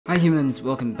Hi humans,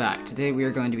 welcome back. Today we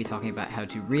are going to be talking about how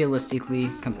to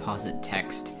realistically composite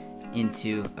text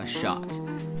into a shot.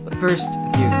 But first,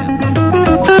 a few examples.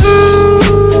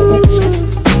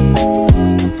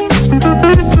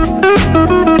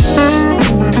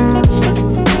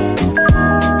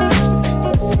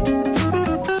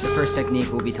 The first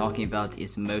technique we'll be talking about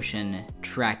is motion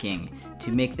tracking,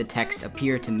 to make the text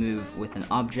appear to move with an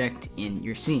object in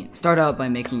your scene. Start out by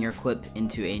making your clip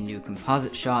into a new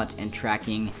composite shot and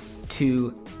tracking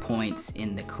 2 points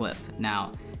in the clip.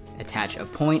 Now, attach a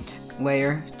point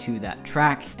layer to that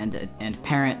track and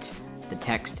parent the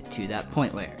text to that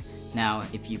point layer. Now,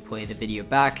 if you play the video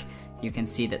back, you can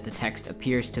see that the text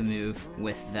appears to move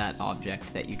with that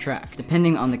object that you tracked.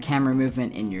 Depending on the camera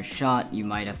movement in your shot, you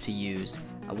might have to use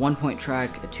a 1-point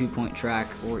track, a 2-point track,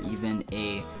 or even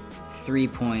a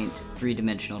 3-point,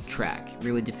 3-dimensional track. It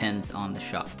really depends on the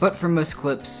shot. But for most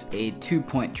clips, a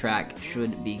 2-point track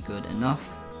should be good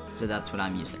enough, so that's what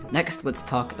I'm using. Next, let's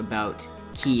talk about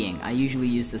keying. I usually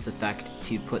use this effect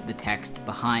to put the text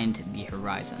behind the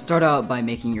horizon. Start out by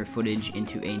making your footage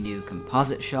into a new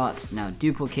composite shot. Now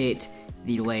duplicate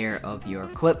the layer of your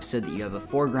clip so that you have a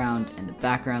foreground and a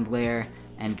background layer,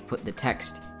 and put the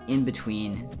text in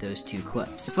between those two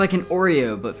clips. It's like an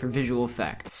Oreo, but for visual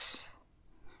effects.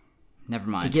 Never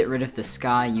mind. To get rid of the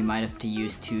sky, you might have to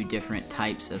use 2 different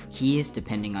types of keys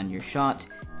depending on your shot.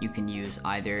 You can use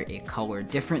either a color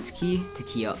difference key to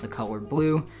key out the color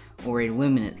blue, or a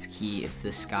luminance key if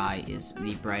the sky is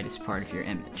the brightest part of your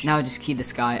image. Now just key the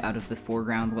sky out of the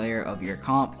foreground layer of your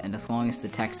comp, and as long as the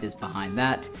text is behind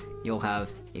that, you'll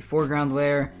have a foreground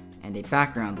layer and a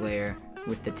background layer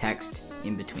with the text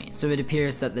in between. So it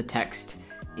appears that the text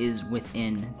is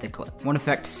within the clip. One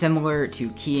effect similar to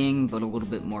keying, but a little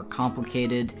bit more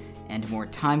complicated and more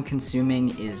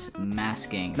time-consuming, is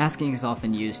masking. Masking is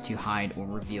often used to hide or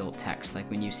reveal text, like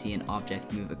when you see an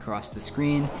object move across the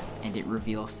screen and it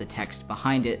reveals the text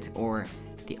behind it, or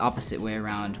the opposite way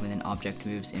around when an object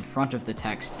moves in front of the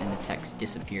text and the text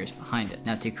disappears behind it.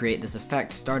 Now to create this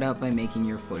effect, start out by making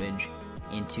your footage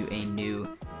into a new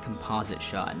composite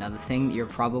shot. Now the thing that you're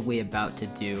probably about to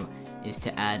do is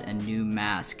to add a new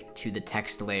mask to the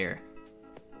text layer.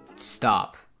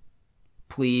 Stop.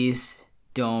 Please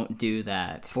don't do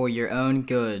that. For your own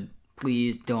good,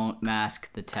 please don't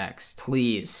mask the text.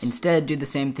 Please. Instead, do the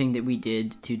same thing that we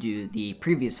did to do the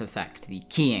previous effect, the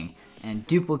keying, and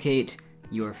duplicate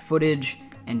your footage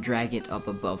and drag it up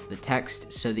above the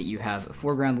text so that you have a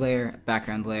foreground layer, a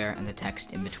background layer, and the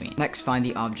text in between. Next, find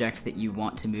the object that you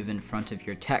want to move in front of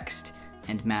your text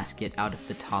and mask it out of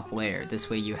the top layer. This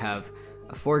way you have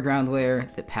a foreground layer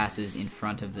that passes in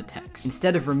front of the text.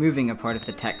 Instead of removing a part of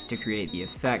the text to create the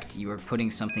effect, you are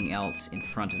putting something else in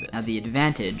front of it. Now the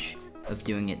advantage of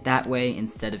doing it that way,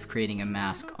 instead of creating a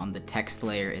mask on the text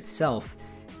layer itself,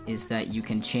 is that you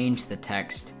can change the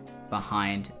text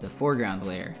behind the foreground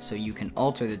layer, so you can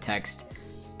alter the text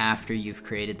after you've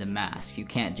created the mask. You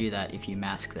can't do that if you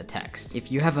mask the text. If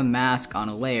you have a mask on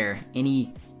a layer,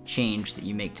 any change that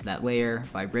you make to that layer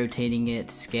by rotating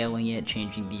it, scaling it,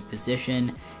 changing the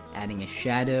position, adding a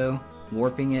shadow,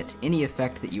 warping it, any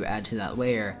effect that you add to that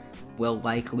layer will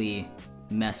likely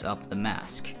mess up the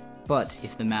mask. But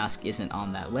if the mask isn't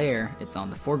on that layer, it's on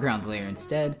the foreground layer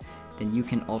instead, then you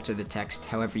can alter the text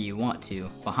however you want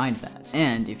to behind that.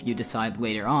 And if you decide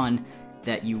later on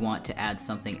that you want to add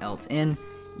something else in,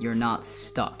 you're not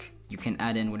stuck. You can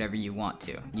add in whatever you want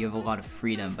to. You have a lot of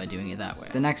freedom by doing it that way.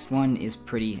 The next one is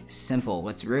pretty simple.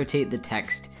 Let's rotate the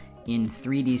text in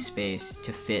 3D space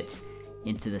to fit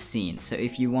into the scene. So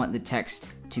if you want the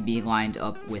text to be lined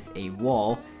up with a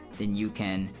wall, then you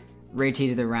can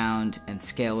rotate it around and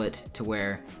scale it to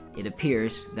where it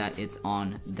appears that it's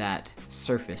on that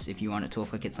surface. If you want it to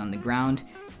look like it's on the ground,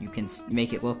 you can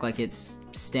make it look like it's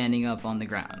standing up on the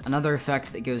ground. Another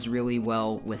effect that goes really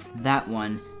well with that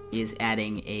one is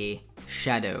adding a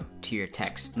shadow to your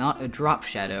text. Not a drop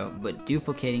shadow, but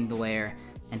duplicating the layer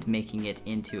and making it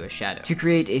into a shadow. To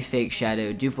create a fake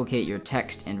shadow, duplicate your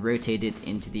text and rotate it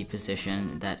into the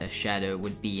position that a shadow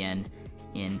would be in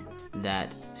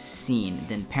that scene.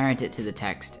 Then parent it to the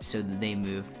text so that they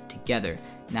move together.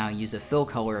 Now use a fill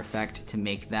color effect to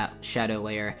make that shadow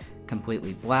layer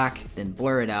completely black, then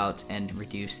blur it out and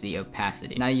reduce the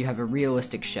opacity. Now you have a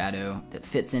realistic shadow that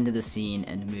fits into the scene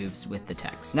and moves with the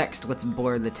text. Next, let's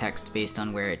blur the text based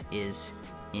on where it is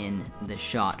in the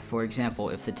shot. For example,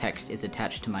 if the text is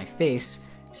attached to my face,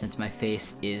 since my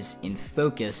face is in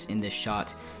focus in this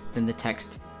shot, then the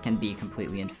text can be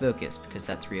completely in focus because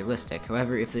that's realistic.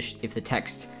 However, if the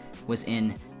text was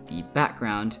in the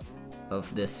background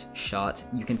of this shot,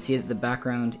 you can see that the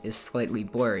background is slightly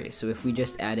blurry. So if we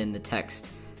just add in the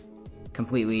text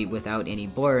completely without any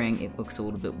blurring, it looks a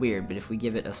little bit weird, but if we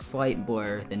give it a slight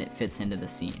blur, then it fits into the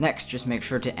scene. Next, just make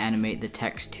sure to animate the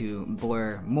text to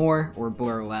blur more or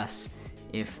blur less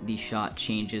if the shot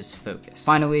changes focus.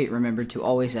 Finally, remember to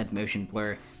always add motion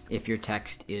blur if your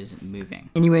text is moving.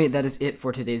 Anyway, that is it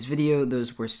for today's video.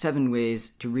 Those were 7 ways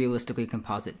to realistically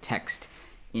composite text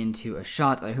into a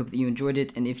shot. I hope that you enjoyed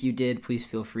it, and if you did, please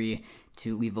feel free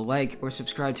to leave a like or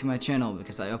subscribe to my channel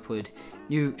because I upload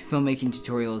new filmmaking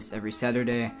tutorials every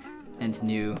Saturday and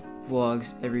new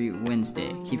vlogs every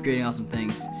Wednesday. Keep creating awesome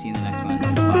things. See you in the next one.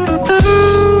 Bye.